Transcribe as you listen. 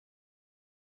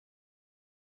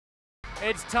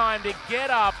It's time to get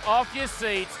up off your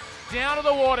seats, down to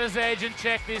the water's edge and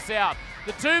check this out.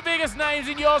 The two biggest names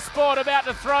in your sport about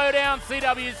to throw down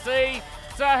CWC.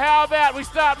 So how about we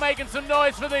start making some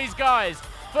noise for these guys?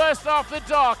 First off the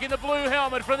dock in the blue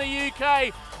helmet from the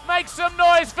UK, make some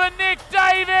noise for Nick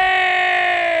Davies!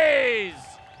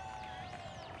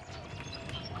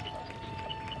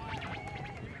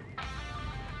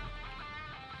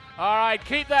 All right,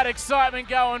 keep that excitement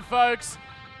going, folks.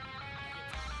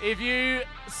 If you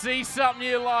see something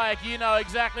you like, you know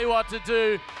exactly what to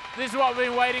do. This is what we've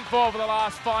been waiting for the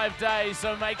last 5 days,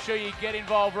 so make sure you get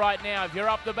involved right now. If you're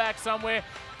up the back somewhere,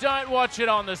 don't watch it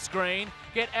on the screen.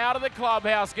 Get out of the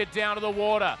clubhouse, get down to the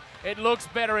water. It looks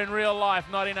better in real life,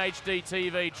 not in HD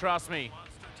TV, trust me.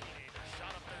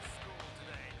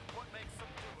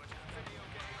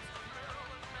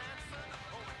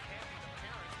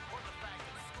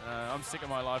 I'm sick of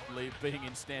my life being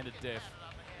in standard def.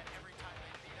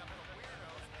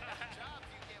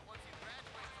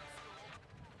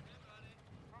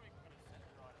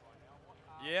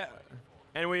 Yeah,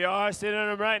 and we are sitting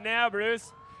on him right now,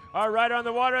 Bruce. Our rider on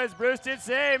the water, as Bruce did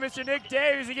say, Mr. Nick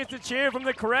Davies. He gets a cheer from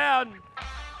the crowd.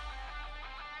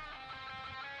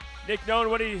 Nick knowing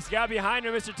what he's got behind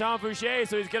him, Mr. Tom Fouché,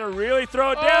 so he's going to really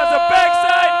throw it down. It's a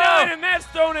backside 9, and that's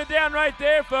throwing it down right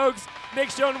there, folks.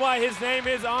 Nick's showing why his name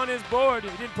is on his board.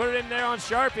 He didn't put it in there on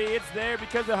Sharpie. It's there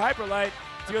because of Hyperlight.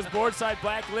 So he goes board side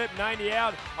black lip, 90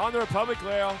 out on the Republic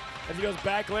rail. As he goes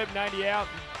back lip, 90 out.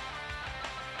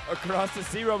 Across the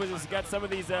sea rope, he's got some of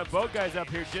these boat guys up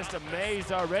here just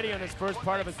amazed already on his first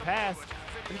part of his pass.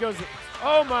 And he goes,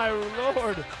 oh my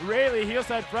Lord, Rayleigh, heel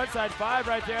side, front side 5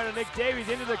 right there to Nick Davies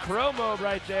into the crow mode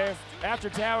right there after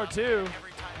tower 2.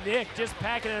 Nick just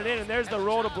packing it in, and there's the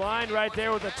roll to blind right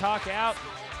there with the talk out.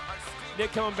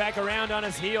 Nick coming back around on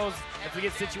his heels as we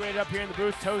get situated up here in the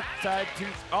booth, toe side,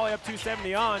 all the way up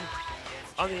 270 on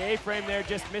the A-frame there,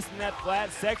 just missing that flat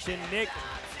section. Nick,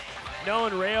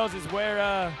 knowing rails is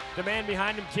where the man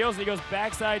behind him kills, and he goes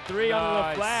backside 3 onto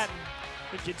the flat.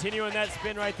 And continuing that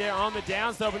spin right there on the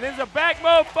downslope, and then there's a back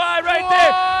mode 5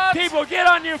 right there. People, get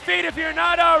on your feet if you're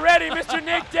not already. Mr.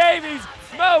 Nick Davies,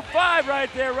 mode 5 right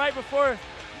there, right before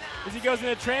as he goes in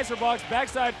the transfer box,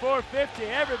 backside 450.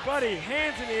 Everybody,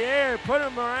 hands in the air, put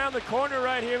him around the corner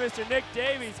right here, Mr. Nick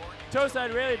Davies. Toe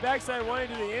side Rayleigh, backside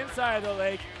 180 to the inside of the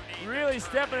lake. Really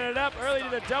stepping it up early to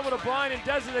the double to blind and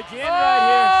does it again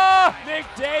right here. Nick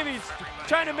Davies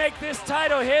trying to make this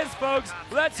title his, folks.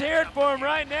 Let's hear it for him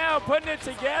right now, putting it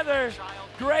together.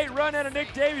 Great run out of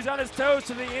Nick Davies on his toes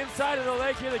to the inside of the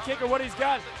lake here. The kicker, what he's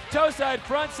got. Toe side,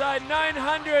 front side,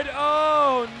 900.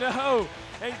 Oh, no.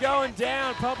 And going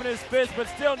down, pumping his fist, but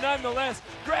still nonetheless.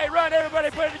 Great run,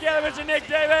 everybody put it together, Mr. Nick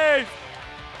Davies.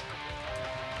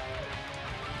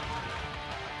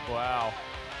 Wow.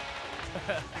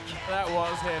 That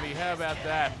was heavy. How about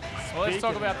that? Well, let's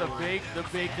talk about the big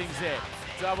things there.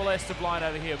 Double S to blind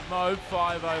over here. Mode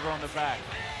 5 over on the back.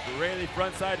 Rayleigh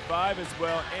front side 5 as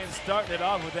well, and starting it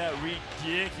off with that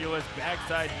ridiculous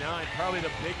backside 9. Probably the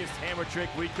biggest hammer trick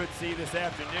we could see this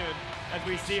afternoon, as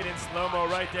we see it in slow-mo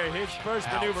right there. His first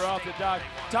maneuver off the dock.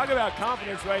 Talk about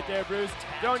confidence right there, Bruce.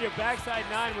 Throwing your backside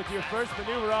 9 with your first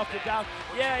maneuver off the dock.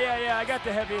 Yeah, I got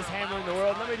the heaviest hammer in the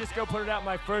world. Let me just go put it out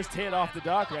my first hit off the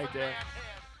dock right there.